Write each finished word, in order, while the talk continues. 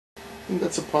think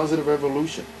that's a positive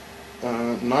evolution.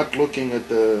 Not looking at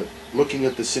the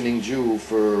sinning Jew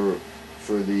for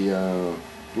the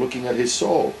looking at his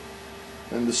soul,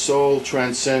 and the soul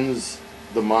transcends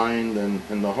the mind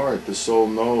and the heart. The soul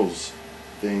knows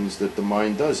things that the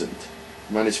mind doesn't.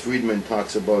 Manis Friedman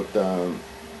talks about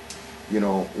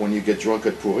when you get drunk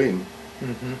at Purim,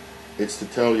 it's to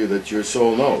tell you that your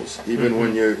soul knows, even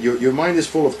when your mind is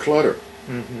full of clutter,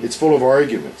 it's full of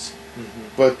arguments,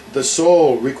 but the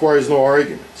soul requires no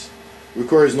arguments,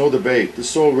 requires no debate. The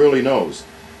soul really knows.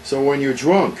 So when you're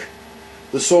drunk,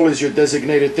 the soul is your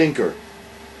designated thinker,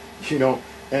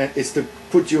 and it's to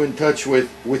put you in touch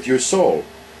with your soul,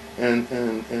 and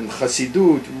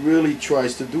Chassidut really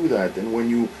tries to do that. And when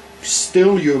you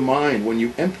still your mind, when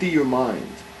you empty your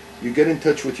mind, you get in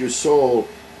touch with your soul,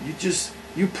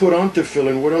 you put on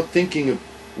tefillin without thinking of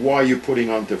why you're putting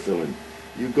on tefillin.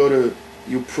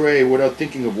 You pray without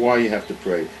thinking of why you have to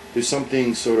pray. There's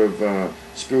something sort of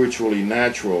spiritually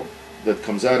natural that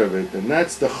comes out of it, and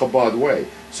that's the Chabad way.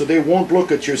 So they won't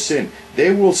look at your sin.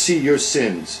 They will see your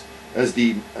sins as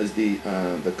the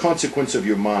consequence of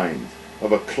your mind,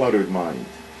 of a cluttered mind.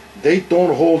 They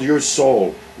don't hold your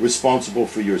soul responsible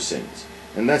for your sins,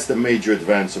 and that's the major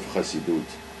advance of Chassidut.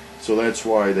 So that's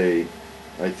why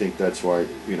I think that's why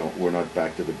we're not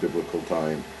back to the biblical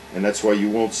time, and that's why you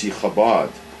won't see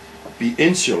Chabad be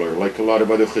insular like a lot of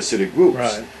other Hasidic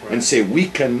groups, and say we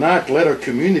cannot let our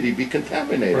community be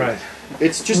contaminated.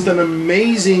 It's just an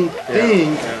amazing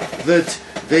thing that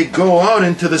they go out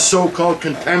into the so-called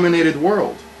contaminated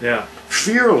world,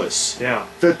 fearless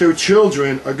that their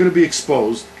children are going to be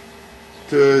exposed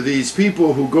to these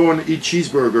people who go and eat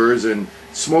cheeseburgers and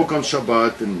smoke on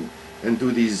Shabbat and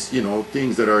do these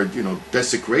things that are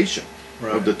desecration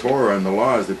of the Torah and the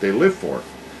laws that they live for.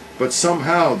 But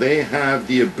somehow they have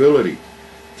the ability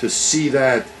to see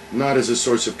that not as a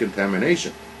source of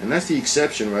contamination, and that's the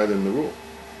exception rather than the rule,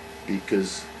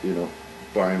 because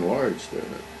by and large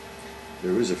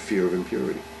there is a fear of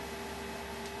impurity.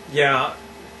 Yeah,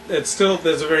 there's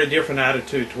a very different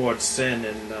attitude towards sin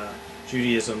in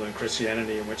Judaism than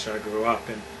Christianity, in which I grew up.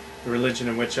 In the religion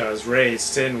in which I was raised,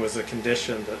 sin was a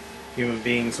condition that human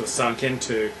beings were sunk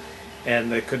into,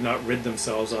 and they could not rid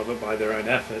themselves of it by their own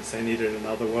efforts. They needed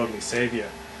another worldly savior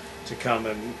to come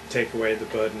and take away the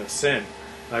burden of sin.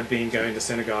 I've been going to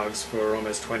synagogues for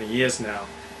almost 20 years now,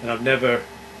 and I've never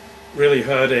really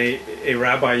heard a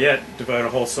rabbi yet devote a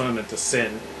whole sermon to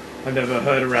sin. I've never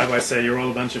heard a rabbi say you're all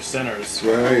a bunch of sinners.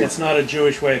 It's not a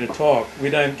Jewish way to talk.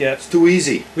 It's too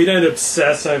easy. We don't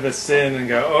obsess over sin and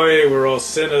go, "Oi, we're all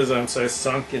sinners. I'm so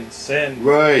sunk in sin."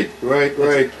 Right.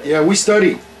 Yeah, we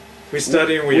study. We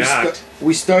study and we act.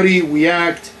 We study, we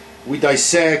act, we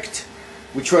dissect,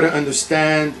 we try to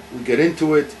understand, we get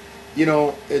into it.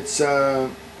 It's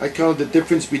I call it the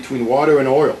difference between water and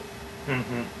oil.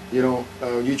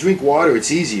 You drink water,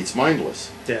 it's easy, it's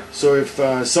mindless. So if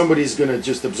somebody's going to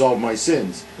just absolve my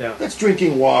sins, that's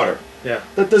drinking water.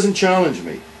 That doesn't challenge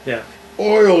me.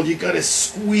 Oil, you got to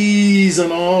squeeze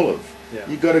an olive.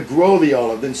 You got to grow the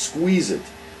olive, then squeeze it,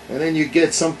 and then you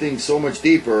get something so much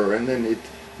deeper, and then it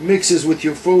mixes with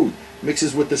your food,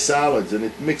 mixes with the salads, and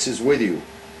it mixes with you,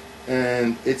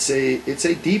 and it's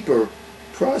a deeper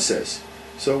process.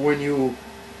 So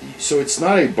it's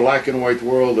not a black and white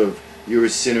world of you're a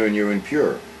sinner and you're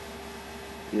impure.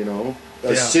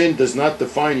 A sin does not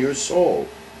define your soul.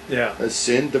 A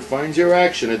sin defines your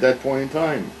action at that point in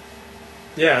time.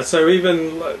 So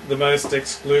even the most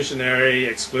exclusionary,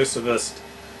 exclusivist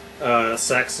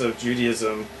sects of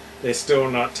Judaism, they're still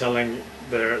not telling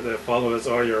their followers,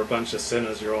 "Oh, you're a bunch of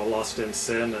sinners, you're all lost in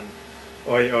sin," and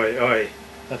 "Oi, oi, oi."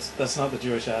 That's not the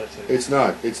Jewish attitude. It's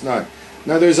not.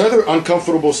 Now there's other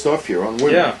uncomfortable stuff here on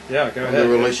women. Go ahead. The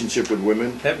relationship with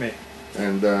women. Hit me.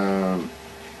 And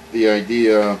the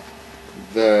idea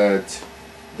that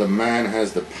the man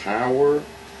has the power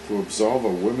to absolve a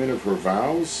woman of her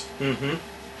vows.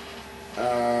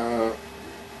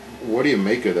 What do you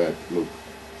make of that, Luke?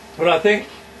 Well, I think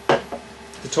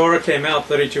the Torah came out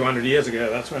 3,200 years ago.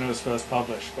 That's when it was first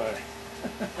published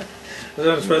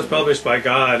by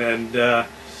God, and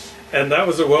that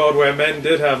was a world where men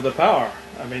did have the power.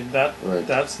 I mean,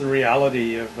 that's the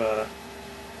reality of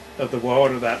the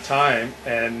world at that time,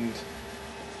 and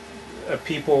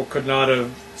people could not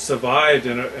have survived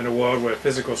in a world where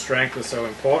physical strength was so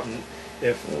important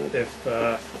if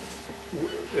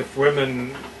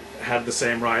women had the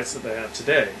same rights that they have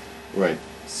today.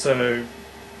 So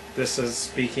this is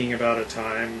speaking about a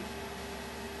time,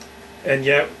 and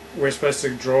yet we're supposed to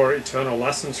draw eternal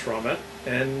lessons from it.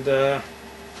 And I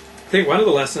think one of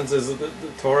the lessons is that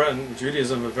the Torah and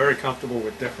Judaism are very comfortable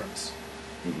with difference.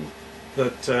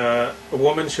 that a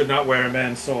woman should not wear a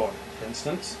man's sword, for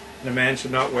instance, and a man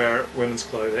should not wear women's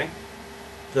clothing,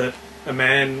 that a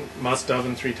man must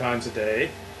oven 3 times a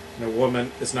day, and a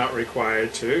woman is not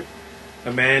required to.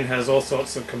 A man has all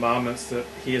sorts of commandments that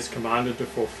he is commanded to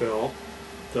fulfill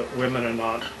that women are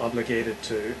not obligated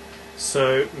to.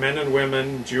 So men and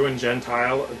women, Jew and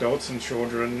Gentile, adults and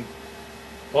children,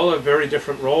 all have very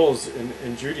different roles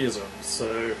in Judaism.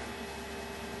 So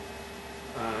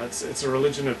it's a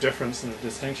religion of difference and of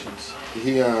distinctions.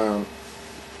 Let's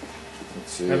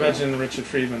see. I imagine Richard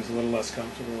Friedman's a little less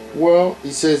comfortable with. Well,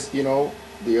 he says,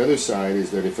 the other side is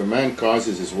that if a man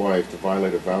causes his wife to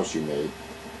violate a vow she made,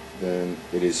 then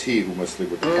it is he who must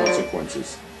live with the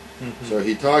consequences. Mm-hmm. So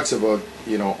he talks about,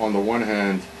 on the one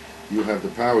hand, you have the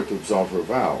power to absolve her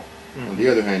vow. Mm-hmm. On the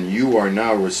other hand, you are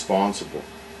now responsible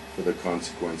for the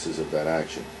consequences of that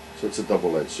action. So it's a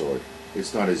double-edged sword.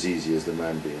 It's not as easy as the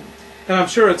man being. And I'm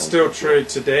sure it's still true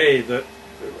today that,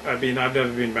 I've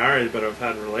never been married, but I've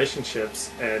had relationships,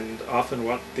 and often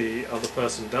what the other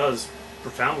person does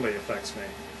profoundly affects me.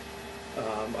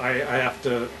 I have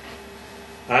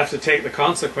to take the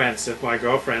consequence if my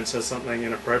girlfriend says something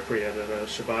inappropriate at a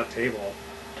Shabbat table.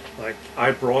 Like,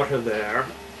 I brought her there,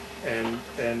 and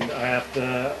I have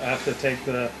to take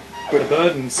the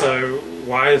burden. So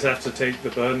wives have to take the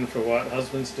burden for what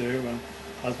husbands do, and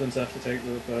husbands have to take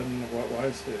the burden of what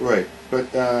wives do. Right,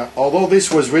 but although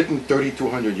this was written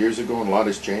 3,200 years ago and a lot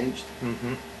has changed,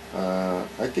 mm-hmm.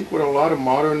 I think what a lot of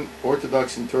modern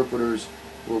Orthodox interpreters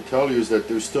will tell you is that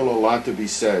there's still a lot to be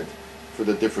said for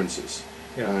the differences,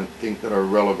 I think, that are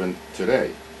relevant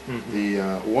today.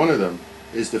 Mm-hmm. One of them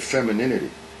is the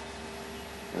femininity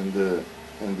and the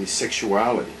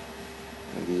sexuality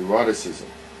and the eroticism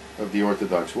of the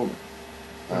Orthodox woman.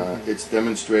 It's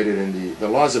demonstrated in the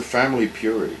laws of family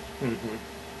purity. Mm-hmm.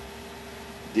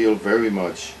 Deal very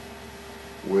much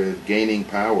with gaining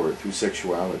power through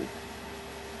sexuality.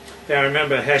 Yeah, I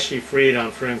remember Heshi Fried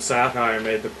on Frum Satire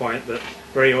made the point that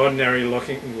very ordinary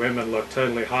looking women look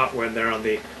totally hot when they're on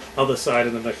the other side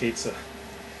of the mechitza.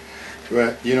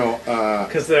 Right,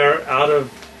 because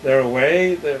they're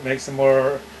away, that makes them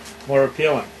more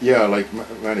appealing. Yeah, like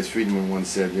Manis Friedman once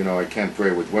said, I can't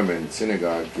pray with women in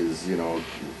synagogue because,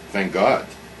 thank God.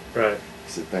 Right.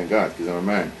 He said, thank God, because I'm a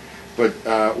man. But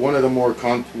one of the more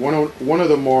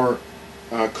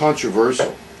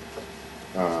controversial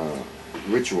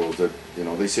rituals that,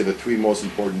 they say the 3 most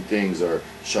important things are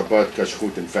Shabbat,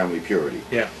 Kashrut, and family purity.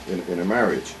 Yeah. In a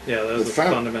marriage. Yeah, those are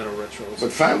fundamental rituals.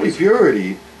 But family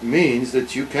purity means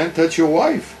that you can't touch your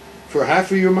wife for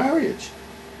half of your marriage.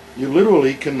 You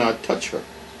literally cannot touch her,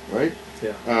 right?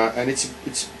 Yeah. And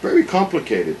it's very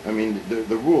complicated. I mean,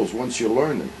 the rules, once you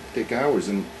learn them, take hours,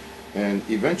 and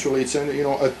eventually it's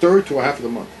a third to a half of the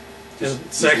month. And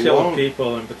secular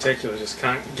people in particular just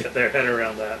can't get their head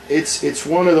around that. It's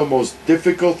one of the most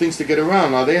difficult things to get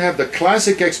around. Now, they have the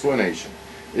classic explanation,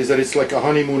 is that it's like a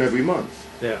honeymoon every month.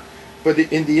 Yeah. But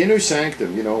in the inner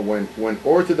sanctum, when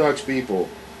Orthodox people,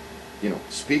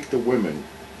 speak to women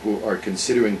who are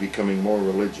considering becoming more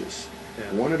religious,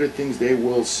 one of the things they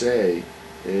will say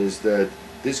is that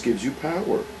this gives you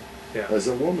power as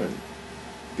a woman,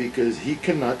 because he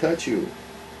cannot touch you.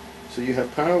 So you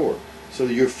have power. So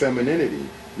your femininity,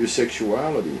 your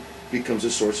sexuality becomes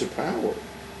a source of power.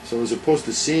 So as opposed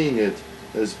to seeing it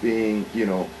as being,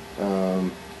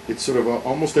 it's sort of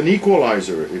almost an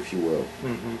equalizer, if you will.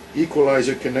 Mm-hmm.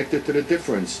 Equalizer connected to the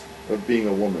difference of being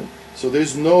a woman. So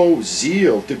there's no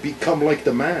zeal to become like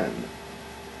the man.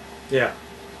 Yeah.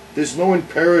 There's no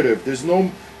imperative. There's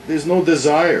no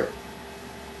desire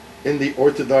in the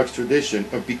Orthodox tradition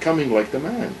of becoming like the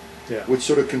man. Yeah. Which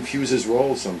sort of confuses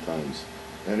roles sometimes.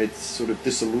 And it's sort of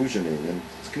disillusioning and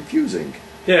it's confusing.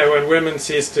 Yeah, when women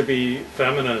cease to be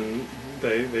feminine,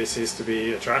 they cease to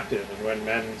be attractive, and when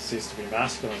men cease to be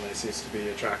masculine, they cease to be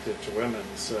attractive to women.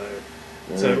 So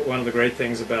one of the great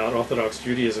things about Orthodox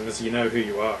Judaism is you know who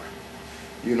you are.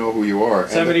 You know who you are.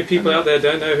 So many people out there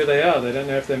don't know who they are. They don't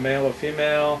know if they're male or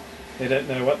female. They don't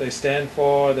know what they stand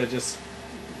for. They're just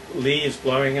leaves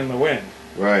blowing in the wind.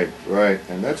 Right.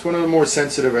 And that's one of the more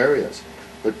sensitive areas.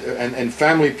 But and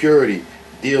family purity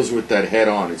deals with that head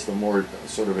on. It's the more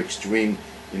sort of extreme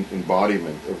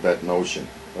embodiment of that notion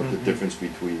of the difference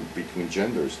between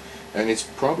genders. And it's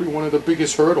probably one of the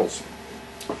biggest hurdles,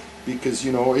 because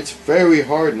it's very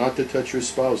hard not to touch your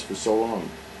spouse for so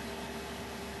long.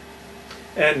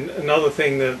 And another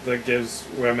thing that gives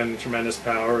women tremendous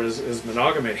power is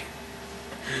monogamy.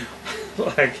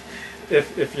 Like,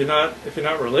 if you're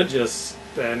not religious,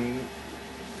 then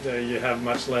you have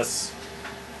much less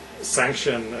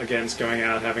sanction against going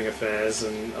out having affairs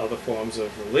and other forms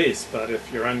of release. But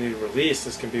if your only release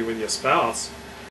is can be with your spouse,